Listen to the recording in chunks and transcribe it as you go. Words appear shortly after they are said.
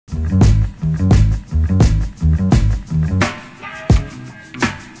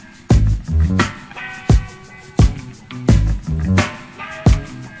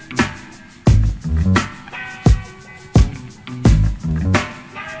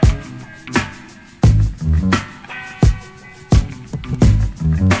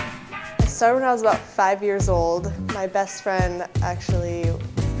started when I was about 5 years old. My best friend actually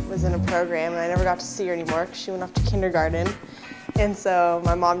was in a program, and I never got to see her anymore because she went off to kindergarten. And so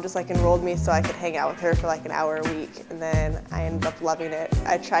my mom just enrolled me so I could hang out with her for an hour a week, and then I ended up loving it.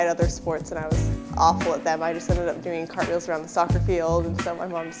 I tried other sports and I was awful at them. I just ended up doing cartwheels around the soccer field, and so my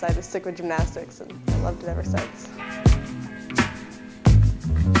mom decided to stick with gymnastics, and I loved it ever since.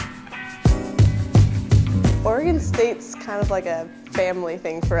 Oregon State's kind of like a family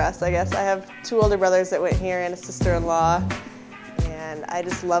thing for us, I guess. I have 2 older brothers that went here and a sister-in-law, and I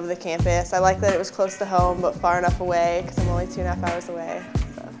just love the campus. I like that it was close to home but far enough away because I'm only 2.5 hours away,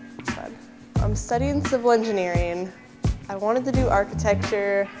 so it's fun. I'm studying civil engineering. I wanted to do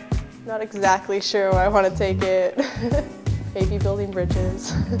architecture. Not exactly sure where I want to take it. Maybe building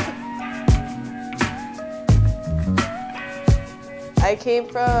bridges. I came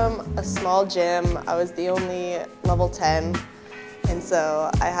from a small gym. I was the only level 10, and so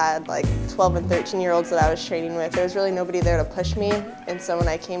I had 12 and 13-year-olds that I was training with. There was really nobody there to push me, and so when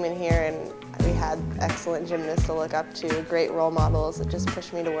I came in here and we had excellent gymnasts to look up to, great role models that just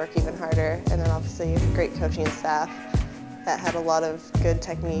pushed me to work even harder, and then obviously great coaching staff that had a lot of good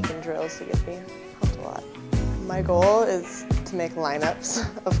technique and drills to get me. Helped a lot. My goal is to make lineups,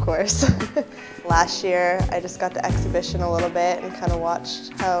 of course. Last year, I just got to exhibition a little bit and kind of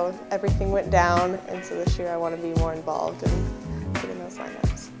watched how everything went down, and so this year I want to be more involved in getting those lineups.